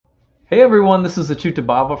Hey everyone, this is Achuta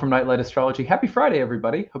Bava from Nightlight Astrology. Happy Friday,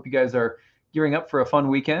 everybody. Hope you guys are gearing up for a fun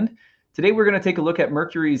weekend. Today we're going to take a look at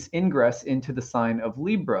Mercury's ingress into the sign of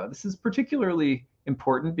Libra. This is particularly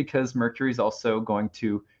important because Mercury is also going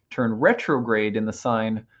to turn retrograde in the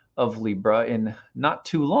sign of Libra in not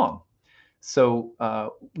too long. So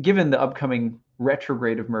given the upcoming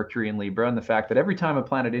retrograde of Mercury in Libra and the fact that every time a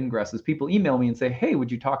planet ingresses, people email me and say, hey,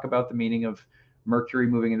 would you talk about the meaning of Mercury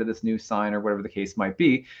moving into this new sign or whatever the case might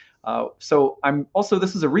be?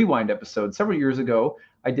 This is a rewind episode. Several years ago,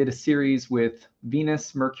 I did a series with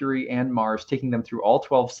Venus, Mercury, and Mars, taking them through all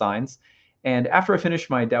 12 signs. And after I finish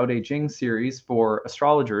my Tao Te Ching series for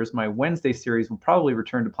astrologers, my Wednesday series will probably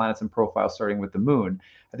return to planets and profiles starting with the moon.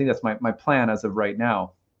 I think that's my plan as of right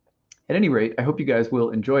now. At any rate, I hope you guys will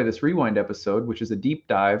enjoy this rewind episode, which is a deep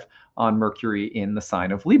dive on Mercury in the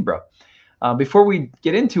sign of Libra. Before we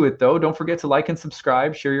get into it, though, don't forget to like and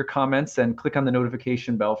subscribe, share your comments, and click on the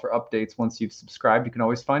notification bell for updates once you've subscribed. You can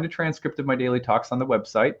always find a transcript of my daily talks on the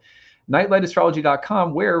website,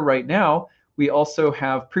 nightlightastrology.com, where right now we also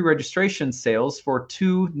have pre-registration sales for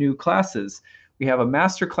 2 new classes. We have a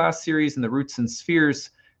masterclass series in the Roots and Spheres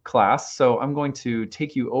class, so I'm going to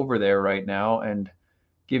take you over there right now and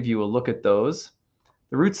give you a look at those.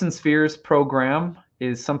 The Roots and Spheres program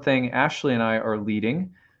is something Ashley and I are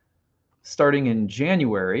leading starting in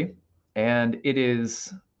January, and it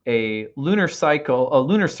is a lunar circle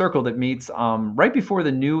that meets right before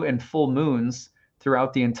the new and full moons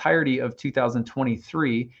throughout the entirety of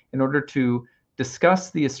 2023 in order to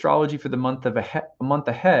discuss the astrology for the month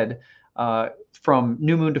ahead, from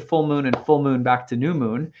new moon to full moon and full moon back to new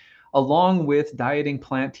moon, along with dieting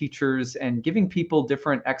plant teachers and giving people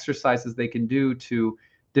different exercises they can do to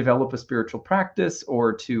develop a spiritual practice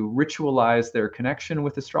or to ritualize their connection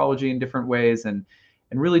with astrology in different ways and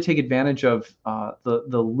really take advantage of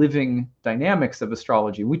the living dynamics of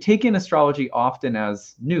astrology. We take in astrology often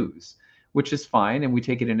as news, which is fine, and we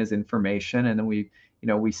take it in as information, and then we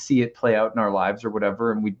see it play out in our lives or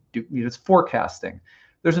whatever, and we do, it's forecasting.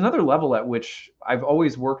 There's another level at which I've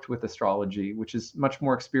always worked with astrology, which is much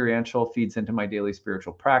more experiential, feeds into my daily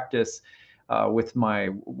spiritual practice. With my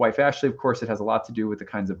wife, Ashley, of course, it has a lot to do with the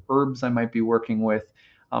kinds of herbs I might be working with.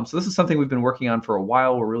 So this is something we've been working on for a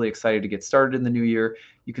while. We're really excited to get started in the new year.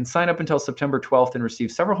 You can sign up until September 12th and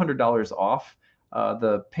receive several $100s off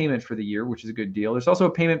the payment for the year, which is a good deal. There's also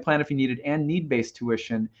a payment plan if you need it, and need-based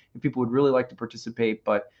tuition if people would really like to participate,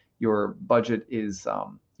 but your budget is,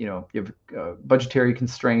 you have budgetary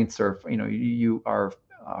constraints, or you are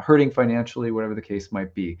hurting financially, whatever the case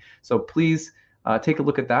might be. So please take a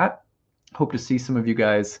look at that. Hope to see some of you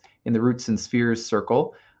guys in the Roots and Spheres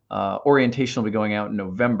circle. Orientation will be going out in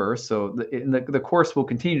November, so the course will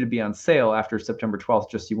continue to be on sale after September 12th,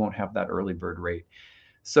 just you won't have that early bird rate.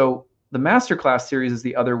 So the Masterclass series is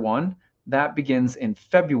the other one. That begins in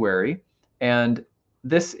February, and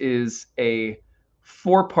this is a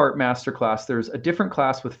 4-part masterclass. There's a different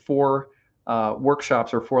class with 4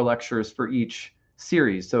 workshops or 4 lectures for each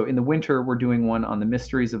series. So in the winter, we're doing one on the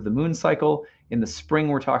mysteries of the moon cycle. In the spring,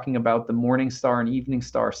 we're talking about the morning star and evening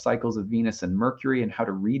star cycles of Venus and Mercury and how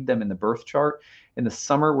to read them in the birth chart. In the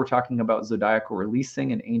summer, we're talking about zodiacal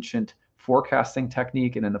releasing, an ancient forecasting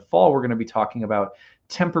technique. And in the fall, we're going to be talking about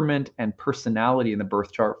temperament and personality in the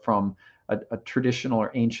birth chart from a traditional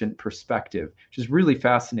or ancient perspective, which is really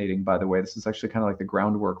fascinating, by the way. This is actually kind of like the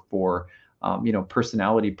groundwork for,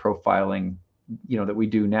 personality profiling, that we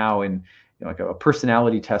do now in like a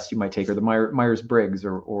personality test you might take, or the Myers-Briggs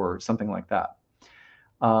or something like that.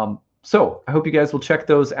 So I hope you guys will check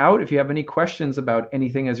those out. If you have any questions about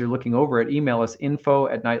anything as you're looking over it, email us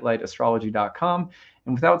info@nightlightastrology.com.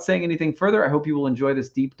 And without saying anything further, I hope you will enjoy this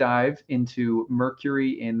deep dive into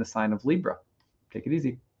Mercury in the sign of Libra. Take it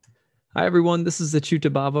easy. Hi, everyone. This is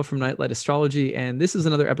Achuta Bava from Nightlight Astrology, and this is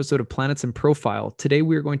another episode of Planets in Profile. Today,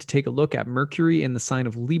 we are going to take a look at Mercury in the sign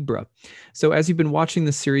of Libra. So as you've been watching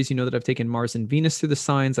this series, you know that I've taken Mars and Venus through the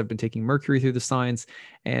signs. I've been taking Mercury through the signs,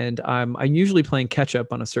 and I'm usually playing catch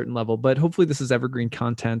up on a certain level, but hopefully this is evergreen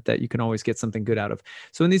content that you can always get something good out of.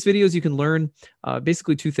 So in these videos, you can learn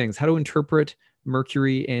basically 2 things: how to interpret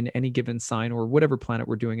Mercury in any given sign or whatever planet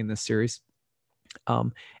we're doing in this series.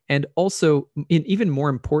 And also, even more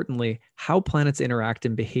importantly, how planets interact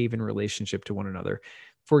and behave in relationship to one another.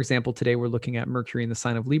 For example, today we're looking at Mercury in the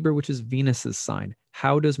sign of Libra, which is Venus's sign.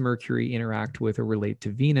 How does Mercury interact with or relate to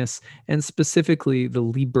Venus, and specifically the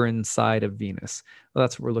Libran side of Venus? Well,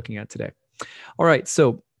 that's what we're looking at today. All right,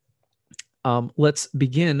 so let's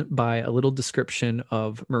begin by a little description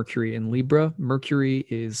of Mercury in Libra. Mercury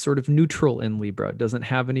is sort of neutral in Libra. It doesn't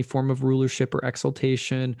have any form of rulership or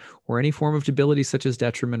exaltation or any form of debility such as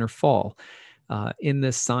detriment or fall. In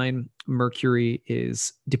this sign, Mercury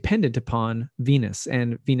is dependent upon Venus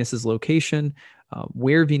and Venus's location,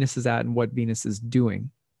 where Venus is at and what Venus is doing.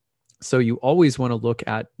 So you always want to look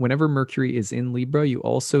at, whenever Mercury is in Libra, you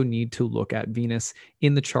also need to look at Venus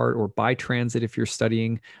in the chart or by transit if you're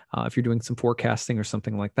studying, if you're doing some forecasting or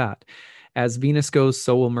something like that. As Venus goes,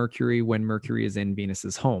 so will Mercury when Mercury is in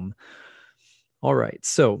Venus's home. All right,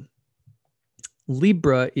 so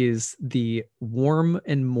Libra is the warm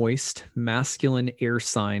and moist masculine air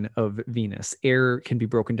sign of Venus. Air can be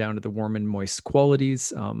broken down to the warm and moist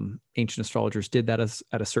qualities. Ancient astrologers did that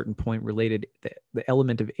at a certain point, related the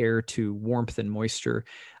element of air to warmth and moisture.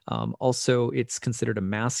 Also, it's considered a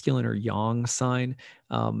masculine or yang sign.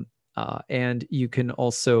 And you can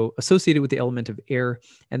also associate it with the element of air.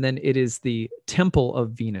 And then it is the temple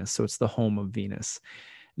of Venus. So it's the home of Venus.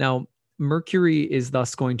 Now, Mercury is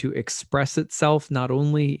thus going to express itself not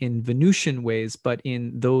only in Venusian ways, but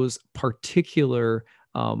in those particular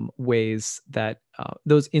ways that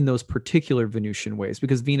those particular Venusian ways,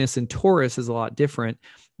 because Venus in Taurus is a lot different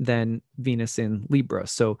than Venus in Libra.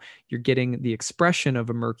 So you're getting the expression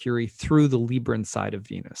of a Mercury through the Libran side of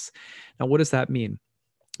Venus. Now, what does that mean?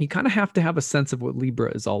 You kind of have to have a sense of what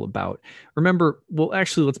Libra is all about. Remember, well,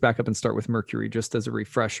 actually, let's back up and start with Mercury just as a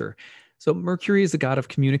refresher. So Mercury is the god of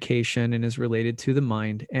communication and is related to the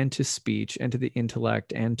mind and to speech and to the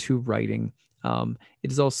intellect and to writing.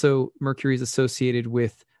 It is also, Mercury is associated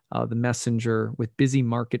with the messenger, with busy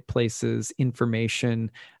marketplaces,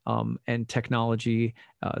 information, and technology.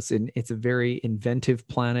 It's a very inventive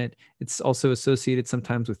planet. It's also associated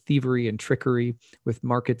sometimes with thievery and trickery, with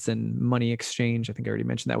markets and money exchange. I think I already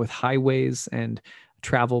mentioned that, with highways and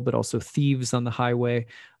travel, but also thieves on the highway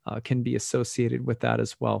can be associated with that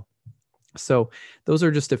as well. So those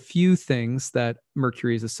are just a few things that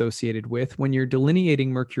Mercury is associated with. When you're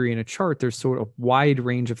delineating Mercury in a chart, there's sort of a wide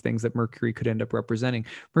range of things that Mercury could end up representing.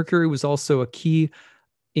 Mercury was also a key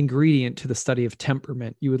ingredient to the study of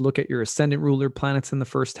temperament. You would look at your ascendant ruler planets in the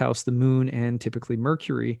first house, the moon, and typically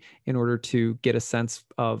Mercury, in order to get a sense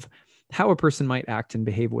of how a person might act and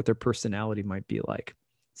behave, what their personality might be like.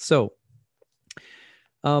 So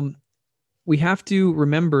we have to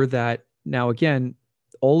remember that now, again,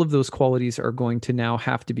 all of those qualities are going to now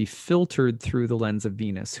have to be filtered through the lens of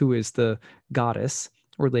Venus, who is the goddess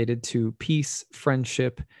related to peace,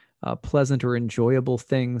 friendship, pleasant or enjoyable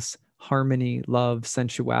things, harmony, love,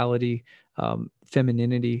 sensuality,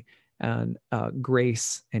 femininity, and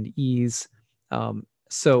grace and ease.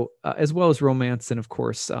 So as well as romance and, of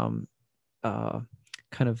course, kind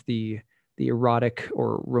of the erotic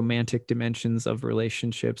or romantic dimensions of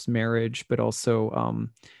relationships, marriage, but also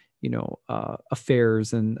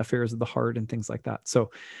affairs and affairs of the heart and things like that.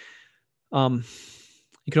 So you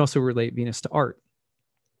can also relate Venus to art.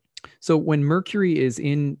 So when Mercury is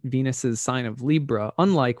in Venus's sign of Libra,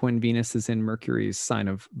 unlike when Venus is in Mercury's sign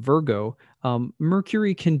of Virgo,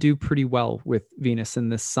 Mercury can do pretty well with Venus in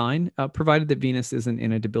this sign, provided that Venus isn't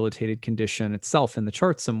in a debilitated condition itself in the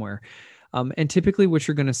chart somewhere. And typically what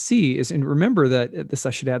you're going to see is, and remember that this,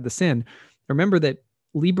 I should add this in, remember that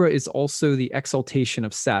Libra is also the exaltation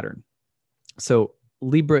of Saturn. So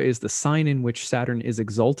Libra is the sign in which Saturn is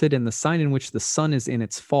exalted and the sign in which the sun is in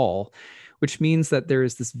its fall, which means that there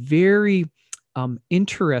is this very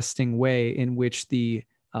interesting way in which the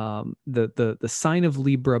sign of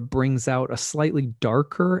Libra brings out a slightly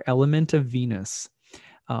darker element of Venus.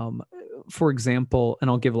 For example, and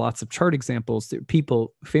I'll give lots of chart examples,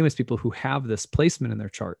 famous people who have this placement in their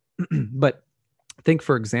chart, but think,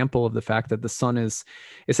 for example, of the fact that the sun is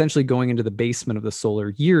essentially going into the basement of the solar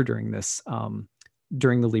year during this,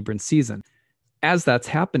 during the Libran season. As that's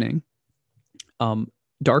happening,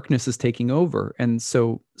 darkness is taking over. And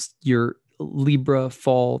so your Libra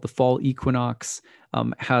fall, the fall equinox,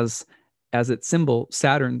 has as its symbol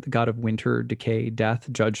Saturn, the god of winter, decay, death,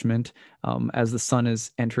 judgment, as the sun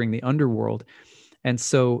is entering the underworld. And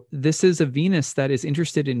so this is a Venus that is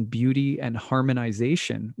interested in beauty and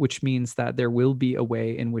harmonization, which means that there will be a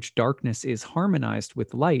way in which darkness is harmonized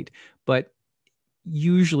with light, but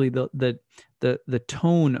usually the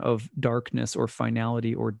tone of darkness or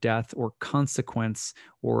finality or death or consequence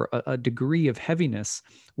or a degree of heaviness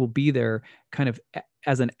will be there kind of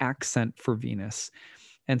as an accent for Venus.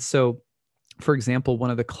 And so, for example,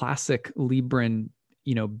 one of the classic Libran,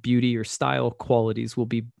 beauty or style qualities will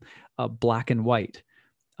be black and white,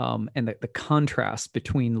 and the contrast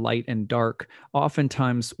between light and dark,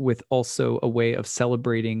 oftentimes with also a way of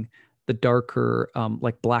celebrating the darker,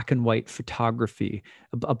 like black and white photography,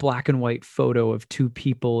 a black and white photo of two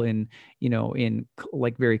people in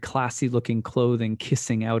like very classy looking clothing,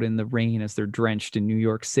 kissing out in the rain as they're drenched in New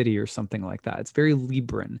York City or something like that. It's very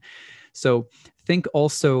Libran. So think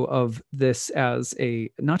also of this as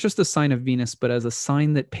not just a sign of Venus, but as a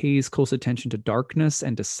sign that pays close attention to darkness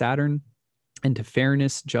and to Saturn and to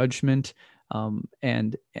fairness, judgment.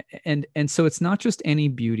 And so it's not just any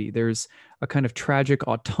beauty. There's a kind of tragic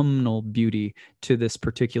autumnal beauty to this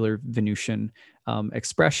particular Venusian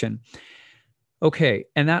expression. Okay,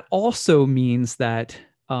 and that also means that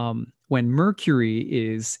when Mercury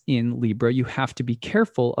is in Libra, you have to be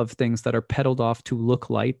careful of things that are petaled off to look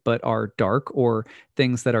light but are dark, or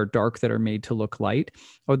things that are dark that are made to look light,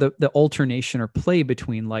 or the alternation or play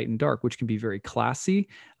between light and dark, which can be very classy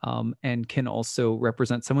and can also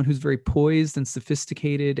represent someone who's very poised and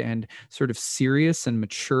sophisticated and sort of serious and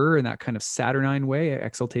mature in that kind of Saturnine way,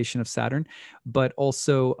 exaltation of Saturn, but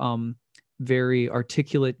also very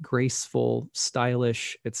articulate, graceful,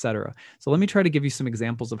 stylish, etc. So let me try to give you some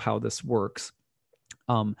examples of how this works.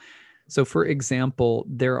 So for example,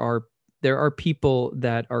 there are people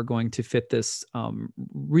that are going to fit this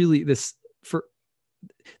really this for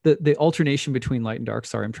the alternation between light and dark.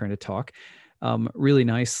 Sorry, I'm trying to talk really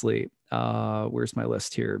nicely. Where's my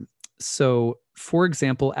list here? So for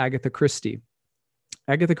example, Agatha Christie.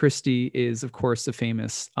 Agatha Christie is, of course, a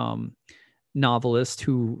famous novelist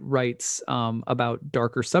who writes about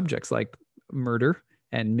darker subjects like murder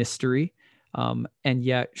and mystery, and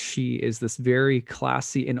yet she is this very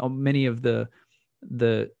classy, and many of the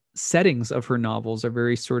settings of her novels are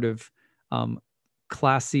very sort of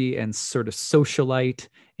classy and sort of socialite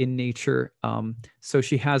in nature. So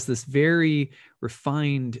she has this very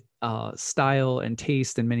refined style and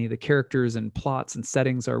taste, and many of the characters and plots and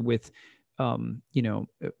settings are with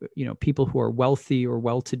people who are wealthy or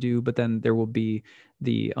well-to-do, but then there will be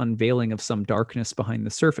the unveiling of some darkness behind the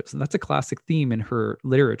surface. And that's a classic theme in her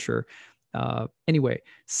literature. Anyway,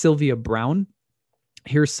 Sylvia Browne.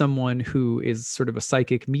 Here's someone who is sort of a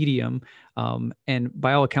psychic medium, and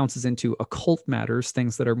by all accounts is into occult matters,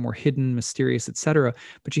 things that are more hidden, mysterious, etc.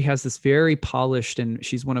 But she has this very polished, and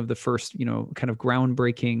she's one of the first, kind of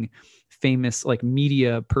groundbreaking, famous like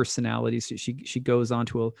media personalities. She goes on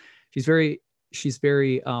to she's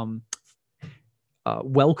very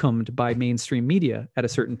welcomed by mainstream media at a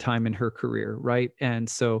certain time in her career, right? And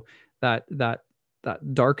so that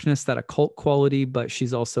darkness, that occult quality, but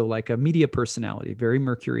she's also like a media personality, very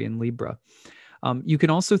Mercury in Libra. You can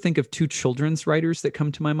also think of two children's writers that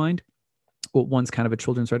come to my mind. Well, one's kind of a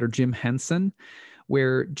children's writer, Jim Henson,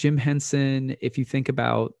 where Jim Henson, if you think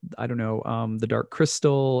about, I don't know, The Dark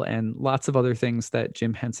Crystal and lots of other things that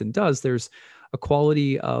Jim Henson does, there's a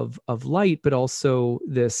quality of light, but also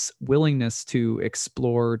this willingness to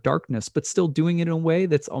explore darkness, but still doing it in a way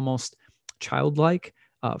that's almost childlike,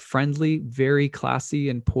 friendly, very classy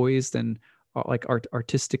and poised, and like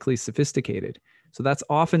artistically sophisticated. So that's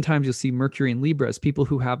oftentimes you'll see Mercury and Libra as people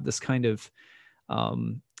who have this kind of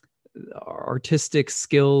artistic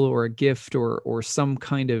skill or a gift or some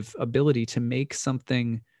kind of ability to make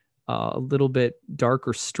something a little bit dark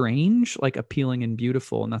or strange, like appealing and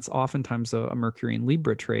beautiful. And that's oftentimes a Mercury and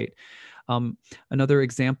Libra trait. Another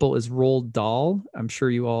example is Roald Dahl. I'm sure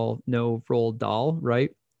you all know Roald Dahl,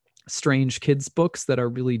 right? Strange kids books that are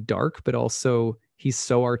really dark, but also he's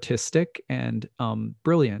so artistic and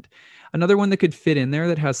brilliant. Another one that could fit in there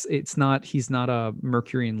that he's not a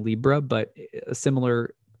Mercury and Libra, but a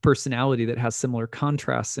similar personality that has similar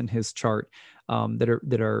contrasts in his chart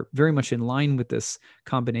that are very much in line with this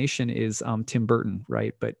combination is Tim Burton,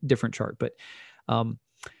 right? But different chart. But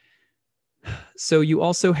so you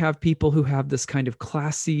also have people who have this kind of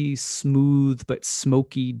classy, smooth, but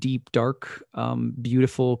smoky, deep, dark,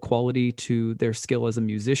 beautiful quality to their skill as a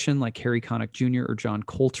musician, like Harry Connick Jr. or John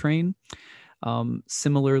Coltrane.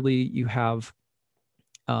 Similarly, you have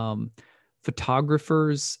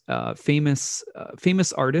photographers, famous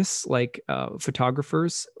artists like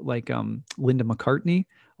photographers like Linda McCartney,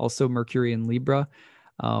 also Mercury and Libra.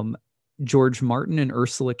 George Martin and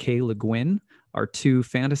Ursula K. Le Guin are two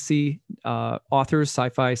fantasy authors,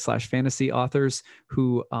 sci-fi / fantasy authors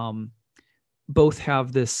who both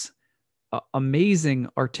have this amazing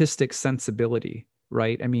artistic sensibility,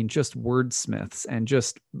 right? I mean, just wordsmiths and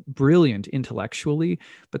just brilliant intellectually,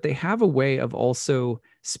 but they have a way of also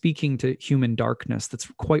speaking to human darkness that's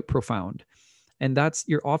quite profound. And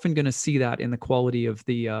you're often going to see that in the quality of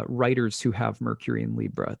the writers who have Mercury in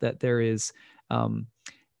Libra, that there is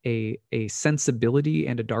a sensibility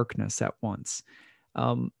and a darkness at once.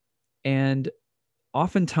 And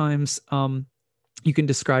oftentimes you can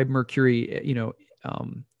describe Mercury,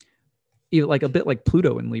 like a bit like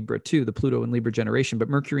Pluto in Libra too, the Pluto and Libra generation, but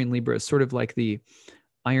Mercury in Libra is sort of like the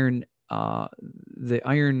iron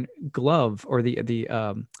glove, or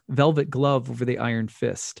the velvet glove over the iron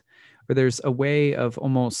fist, where there's a way of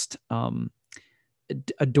almost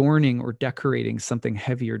adorning or decorating something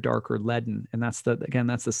heavy or dark or leaden. And that's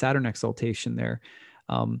the Saturn exaltation there.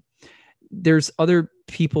 There's other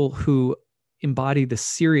people who embody the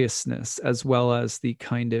seriousness as well as the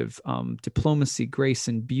kind of diplomacy, grace,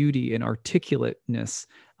 and beauty and articulateness,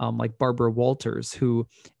 like Barbara Walters, who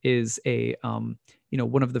is a one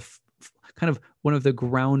of the one of the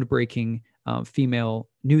groundbreaking female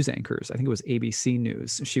news anchors. I think it was ABC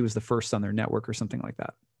News. She was the first on their network or something like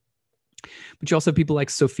that. But you also have people like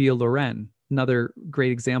Sophia Loren, another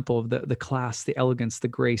great example of the class, the elegance, the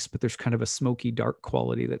grace, but there's kind of a smoky, dark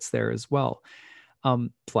quality that's there as well.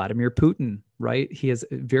 Vladimir Putin, right? He has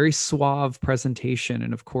a very suave presentation,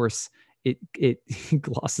 and of course, it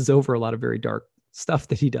glosses over a lot of very dark stuff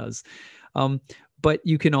that he does. But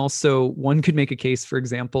you can also, one could make a case, for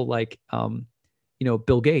example, like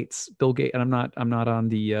Bill Gates, and I'm not on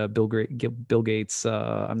the Bill Gates.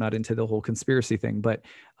 I'm not into the whole conspiracy thing, but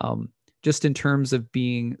just in terms of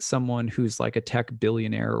being someone who's like a tech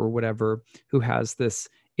billionaire or whatever, who has this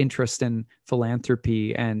interest in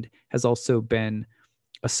philanthropy and has also been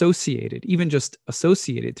associated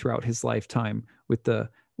throughout his lifetime with a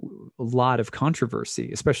lot of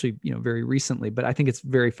controversy, especially, very recently. But I think it's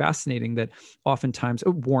very fascinating that oftentimes,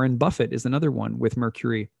 Warren Buffett is another one with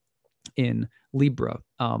Mercury in Libra.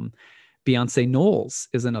 Beyonce Knowles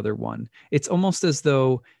is another one. It's almost as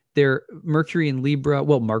though they're Mercury in Libra.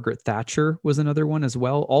 Well, Margaret Thatcher was another one as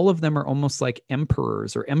well. All of them are almost like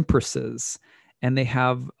emperors or empresses, and they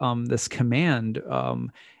have this command.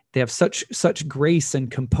 They have such grace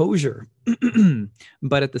and composure,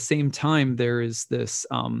 but at the same time, there is this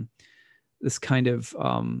this kind of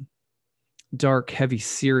dark, heavy,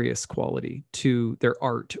 serious quality to their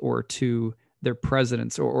art or to their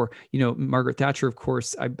presidents, or Margaret Thatcher, of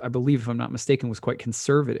course, I believe, if I'm not mistaken, was quite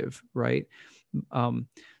conservative, right?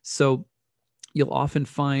 So you'll often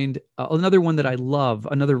find another one that I love,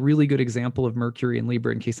 another really good example of Mercury in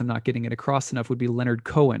Libra, in case I'm not getting it across enough, would be Leonard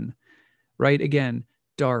Cohen, right? Again,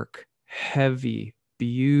 dark, heavy,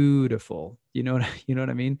 beautiful. You know what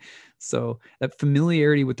I mean? So that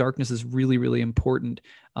familiarity with darkness is really, really important.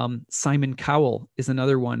 Simon Cowell is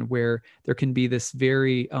another one where there can be this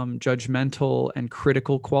very judgmental and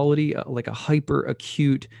critical quality, like a hyper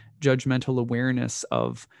acute judgmental awareness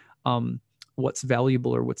of what's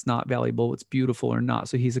valuable or what's not valuable, what's beautiful or not.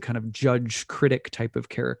 So he's a kind of judge critic type of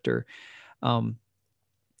character.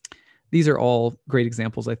 These are all great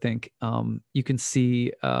examples, I think. You can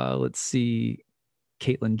see, let's see,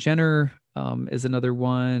 Caitlyn Jenner is another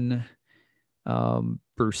one.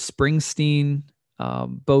 Bruce Springsteen.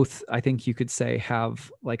 Both, I think you could say,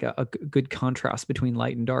 have like a good contrast between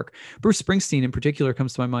light and dark. Bruce Springsteen in particular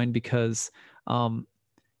comes to my mind because,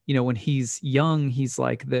 when he's young, he's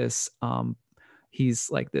like this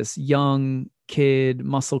young kid,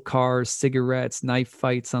 muscle cars, cigarettes, knife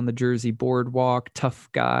fights on the Jersey boardwalk, tough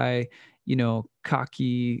guy,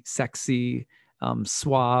 cocky, sexy,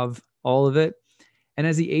 suave, all of it. And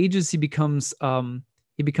as he ages, he becomes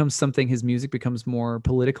something. His music becomes more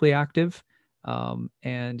politically active,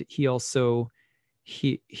 and he also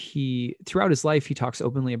he throughout his life he talks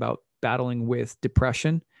openly about battling with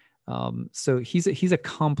depression. So he's a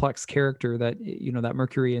complex character that that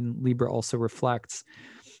Mercury in Libra also reflects.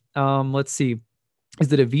 Let's see,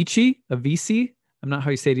 is it Avicii? Avicii? I'm not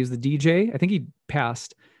how you say it. He was the DJ. I think he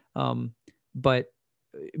passed, but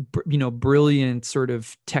brilliant sort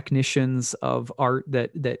of technicians of art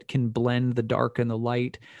that can blend the dark and the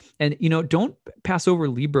light. And don't pass over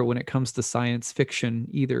Libra when it comes to science fiction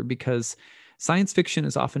either, because science fiction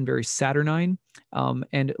is often very saturnine,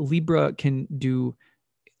 and Libra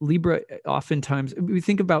oftentimes, we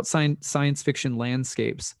think about science fiction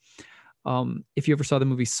landscapes. If you ever saw the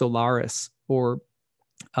movie Solaris or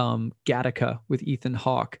Gattaca with Ethan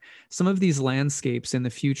Hawke, some of these landscapes in the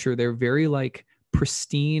future, they're very like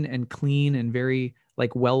pristine and clean and very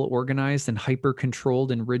like well organized and hyper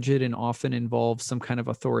controlled and rigid, and often involve some kind of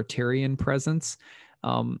authoritarian presence.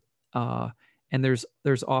 And there's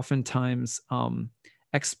oftentimes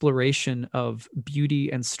exploration of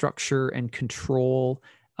beauty and structure and control,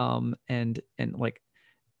 and like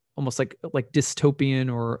almost like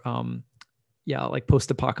dystopian or like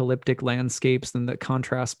post-apocalyptic landscapes, and the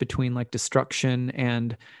contrast between like destruction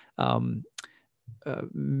and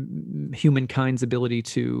humankind's ability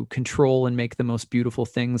to control and make the most beautiful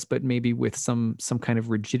things, but maybe with some kind of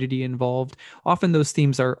rigidity involved. Often those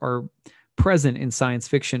themes are present in science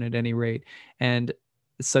fiction at any rate, and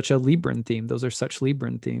it's such a Libran theme. Those are such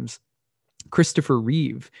Libran themes. Christopher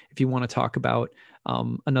Reeve, if you want to talk about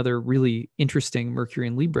another really interesting Mercury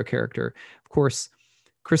and Libra character. Of course,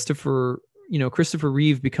 Christopher, Christopher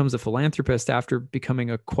Reeve becomes a philanthropist after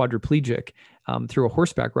becoming a quadriplegic through a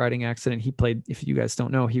horseback riding accident. He played, if you guys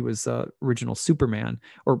don't know, he was original Superman,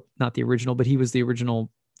 or not the original, but he was the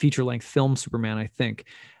original feature-length film Superman, I think,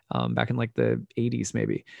 back in like the 80s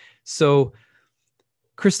maybe. So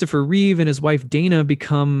Christopher Reeve and his wife Dana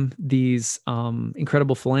become these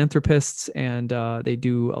incredible philanthropists, and they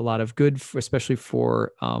do a lot of good, especially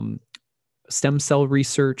for stem cell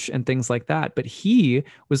research and things like that. But he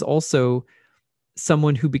was also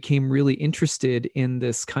someone who became really interested in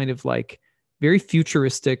this kind of like very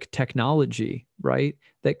futuristic technology, right?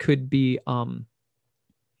 That could be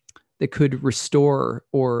that could restore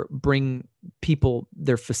or bring people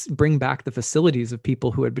bring back the facilities of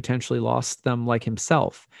people who had potentially lost them, like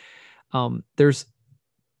himself. I'm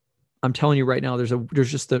telling you right now,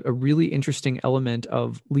 there's just a really interesting element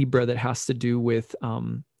of Libra that has to do with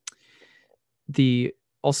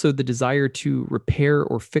also the desire to repair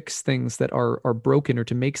or fix things that are broken, or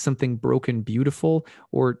to make something broken beautiful.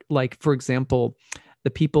 Or like, for example, the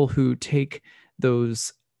people who take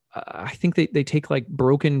those, I think they take like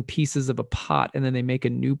broken pieces of a pot and then they make a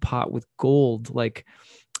new pot with gold, like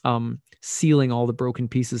sealing all the broken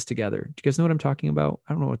pieces together. Do you guys know what I'm talking about?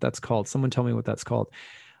 I don't know what that's called. Someone tell me what that's called.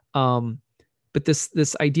 But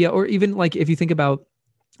this idea, or even like if you think about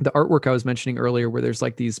the artwork I was mentioning earlier, where there's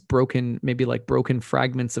like these broken, maybe like broken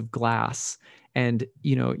fragments of glass, and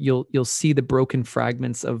you'll see the broken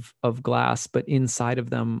fragments of glass, but inside of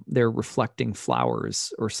them they're reflecting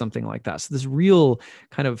flowers or something like that. So this real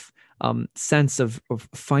kind of sense of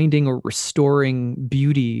finding or restoring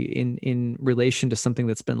beauty in relation to something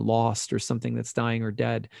that's been lost or something that's dying or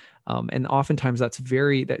dead. And oftentimes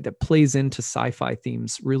that plays into sci-fi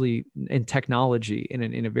themes really, in technology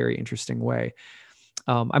in a very interesting way.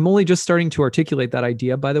 I'm only just starting to articulate that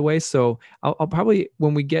idea, by the way. So I'll probably,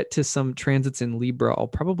 when we get to some transits in Libra, I'll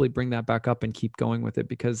probably bring that back up and keep going with it,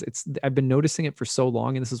 because I've been noticing it for so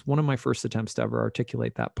long. And this is one of my first attempts to ever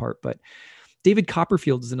articulate that part. But David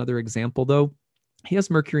Copperfield is another example, though. He has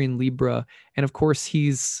Mercury in Libra, and of course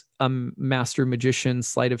he's a master magician,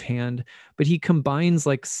 sleight of hand, but he combines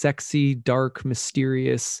like sexy, dark,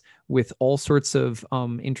 mysterious with all sorts of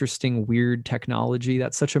interesting, weird technology.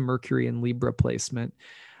 That's such a Mercury in Libra placement.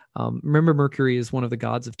 Remember, Mercury is one of the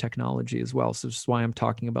gods of technology as well. So this is why I'm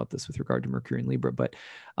talking about this with regard to Mercury in Libra. But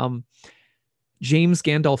James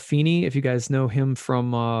Gandolfini, if you guys know him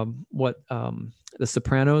from The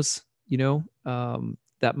Sopranos,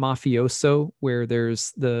 that mafioso where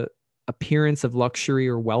there's the appearance of luxury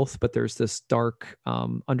or wealth, but there's this dark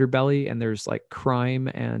underbelly, and there's like crime.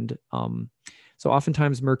 And so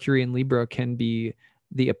oftentimes Mercury in Libra can be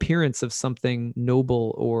the appearance of something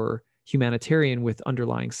noble or humanitarian with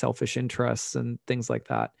underlying selfish interests and things like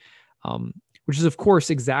that. Which is, of course,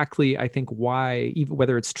 exactly, I think, why, even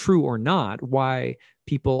whether it's true or not, why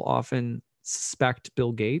people often suspect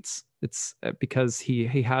Bill Gates. It's because he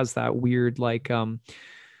has that weird, like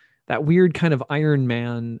that weird kind of Iron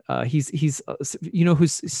Man. He's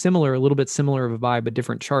who's similar, a little bit similar of a vibe, but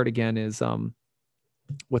different chart again, is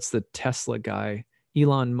what's the Tesla guy,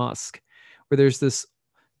 Elon Musk, where there's this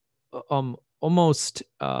almost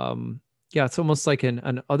it's almost like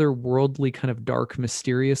an otherworldly kind of dark,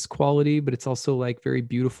 mysterious quality, but it's also like very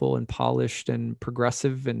beautiful and polished and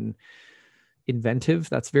progressive and inventive.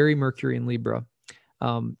 That's very Mercury in Libra.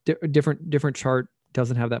 Different chart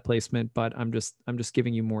doesn't have that placement, but I'm just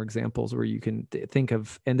giving you more examples where you can think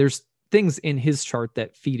of, and there's things in his chart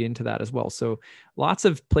that feed into that as well. So lots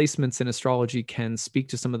of placements in astrology can speak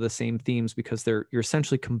to some of the same themes, because you're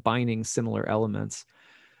essentially combining similar elements.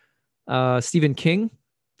 Stephen King,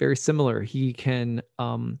 very similar. He can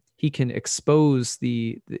expose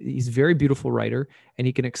he's a very beautiful writer, and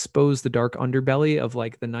he can expose the dark underbelly of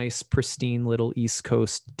like the nice, pristine little East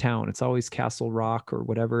Coast town. It's always Castle Rock or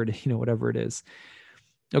whatever it is.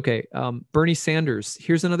 Okay. Bernie Sanders.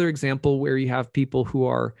 Here's another example where you have people who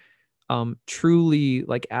are truly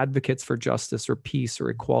like advocates for justice or peace or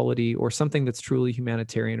equality or something that's truly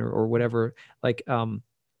humanitarian or whatever. Like,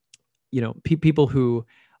 people who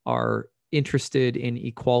are interested in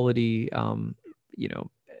equality, and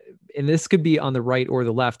this could be on the right or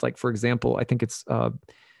the left. Like, for example, I think it's,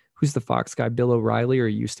 who's the Fox guy? Bill O'Reilly, or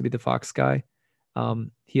he used to be the Fox guy.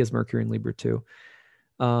 He has Mercury in Libra too.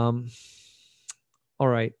 All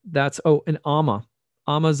right. And Amma.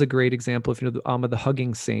 Amma is a great example. If you know Amma, the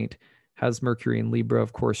hugging saint, has Mercury in Libra.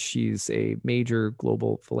 Of course, she's a major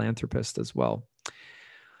global philanthropist as well.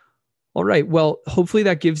 All right. Well, hopefully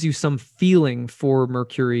that gives you some feeling for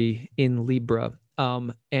Mercury in Libra,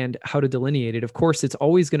 and how to delineate it. Of course, it's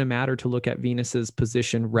always going to matter to look at Venus's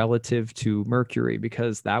position relative to Mercury,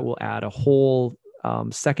 because that will add a whole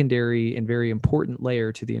secondary and very important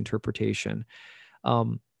layer to the interpretation.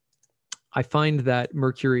 I find that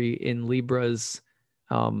Mercury in Libra's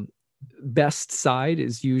best side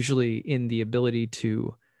is usually in the ability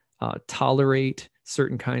to tolerate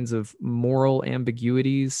certain kinds of moral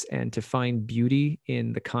ambiguities and to find beauty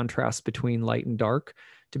in the contrast between light and dark,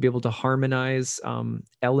 to be able to harmonize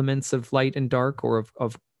elements of light and dark, or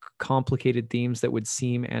of complicated themes that would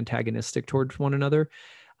seem antagonistic towards one another.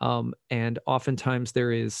 And oftentimes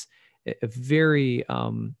there is a very,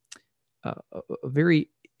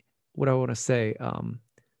 what I want to say,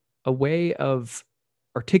 a way of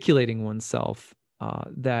articulating oneself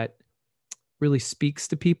that really speaks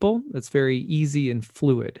to people. That's very easy and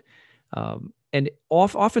fluid. And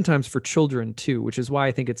oftentimes for children too, which is why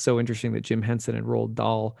I think it's so interesting that Jim Henson and Roald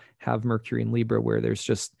Dahl have Mercury and Libra, where there's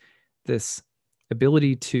just this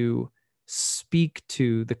ability to speak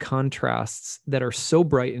to the contrasts that are so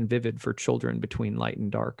bright and vivid for children between light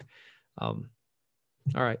and dark.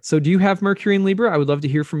 All right. So do you have Mercury in Libra? I would love to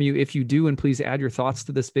hear from you if you do, and please add your thoughts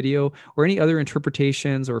to this video or any other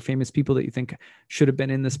interpretations or famous people that you think should have been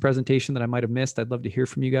in this presentation that I might have missed. I'd love to hear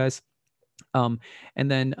from you guys. And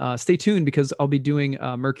then stay tuned, because I'll be doing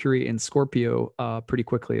Mercury in Scorpio pretty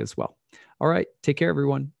quickly as well. All right. Take care,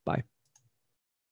 everyone. Bye.